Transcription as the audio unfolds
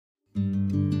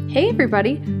Hey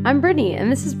everybody, I'm Brittany,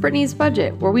 and this is Brittany's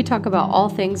Budget, where we talk about all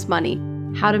things money,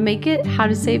 how to make it, how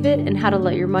to save it, and how to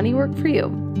let your money work for you.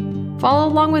 Follow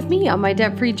along with me on my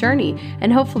debt-free journey,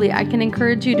 and hopefully I can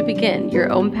encourage you to begin your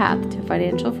own path to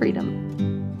financial freedom.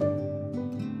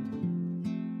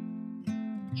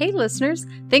 Hey listeners,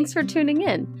 thanks for tuning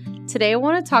in. Today I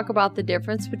want to talk about the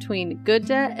difference between good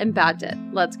debt and bad debt.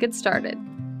 Let's get started.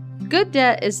 Good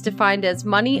debt is defined as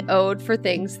money owed for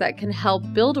things that can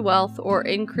help build wealth or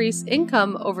increase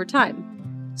income over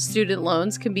time. Student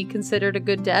loans can be considered a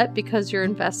good debt because you're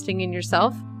investing in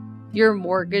yourself. Your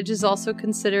mortgage is also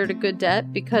considered a good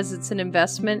debt because it's an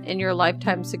investment in your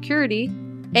lifetime security.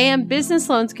 And business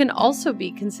loans can also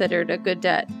be considered a good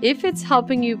debt if it's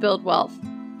helping you build wealth.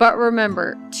 But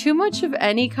remember, too much of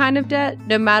any kind of debt,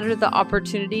 no matter the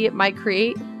opportunity it might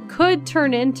create, could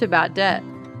turn into bad debt.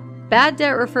 Bad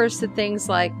debt refers to things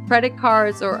like credit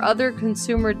cards or other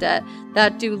consumer debt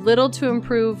that do little to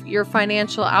improve your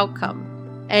financial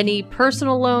outcome. Any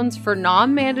personal loans for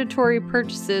non-mandatory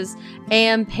purchases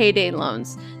and payday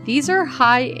loans. These are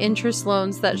high-interest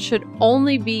loans that should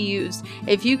only be used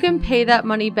if you can pay that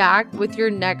money back with your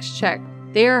next check.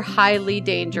 They are highly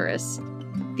dangerous.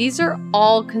 These are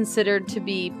all considered to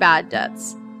be bad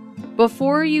debts.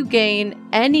 Before you gain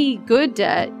any good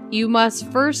debt, you must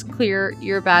first clear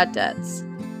your bad debts.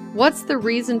 What's the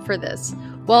reason for this?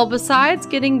 Well, besides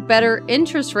getting better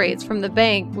interest rates from the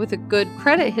bank with a good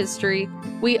credit history,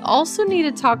 we also need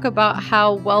to talk about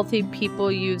how wealthy people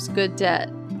use good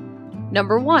debt.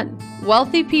 Number one,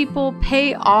 wealthy people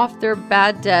pay off their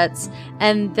bad debts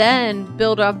and then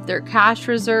build up their cash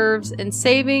reserves and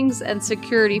savings and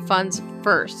security funds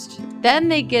first. Then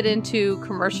they get into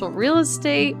commercial real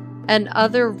estate and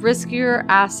other riskier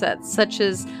assets such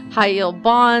as high-yield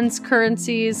bonds,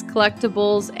 currencies,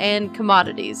 collectibles, and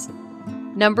commodities.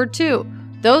 Number two,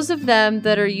 those of them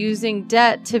that are using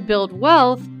debt to build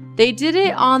wealth, they did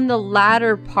it on the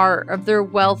latter part of their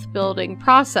wealth building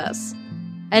process.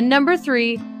 And number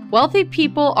three, wealthy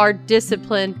people are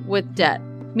disciplined with debt,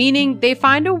 meaning they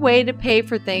find a way to pay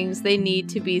for things they need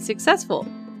to be successful.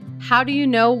 How do you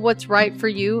know what's right for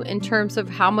you in terms of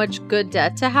how much good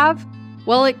debt to have?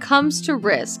 Well, it comes to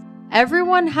risk.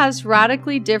 Everyone has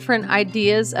radically different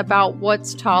ideas about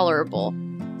what's tolerable.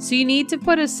 So you need to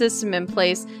put a system in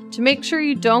place to make sure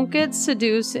you don't get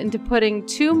seduced into putting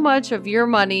too much of your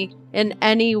money in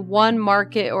any one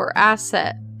market or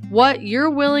asset. What you're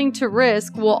willing to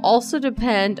risk will also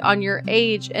depend on your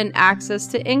age and access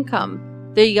to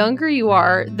income. The younger you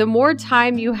are, the more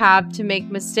time you have to make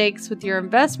mistakes with your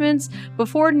investments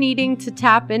before needing to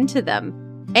tap into them.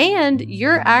 And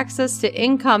your access to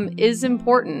income is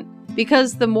important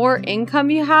because the more income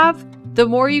you have, the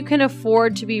more you can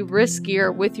afford to be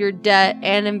riskier with your debt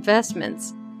and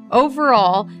investments.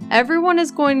 Overall, everyone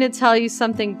is going to tell you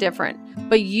something different,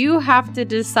 but you have to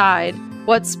decide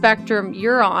what spectrum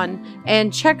you're on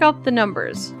and check out the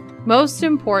numbers. Most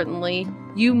importantly,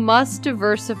 you must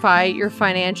diversify your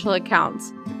financial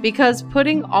accounts because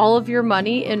putting all of your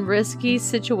money in risky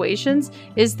situations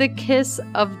is the kiss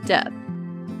of death.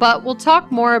 But we'll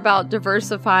talk more about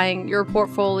diversifying your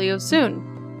portfolio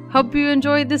soon. Hope you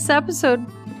enjoyed this episode.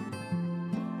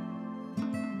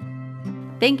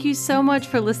 Thank you so much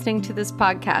for listening to this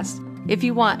podcast. If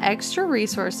you want extra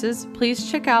resources, please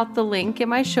check out the link in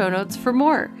my show notes for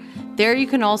more. There you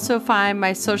can also find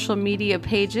my social media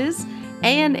pages.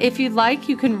 And if you'd like,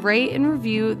 you can rate and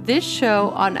review this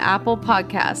show on Apple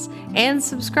Podcasts and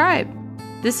subscribe.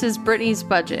 This is Brittany's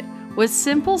Budget with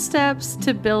simple steps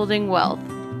to building wealth.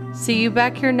 See you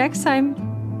back here next time.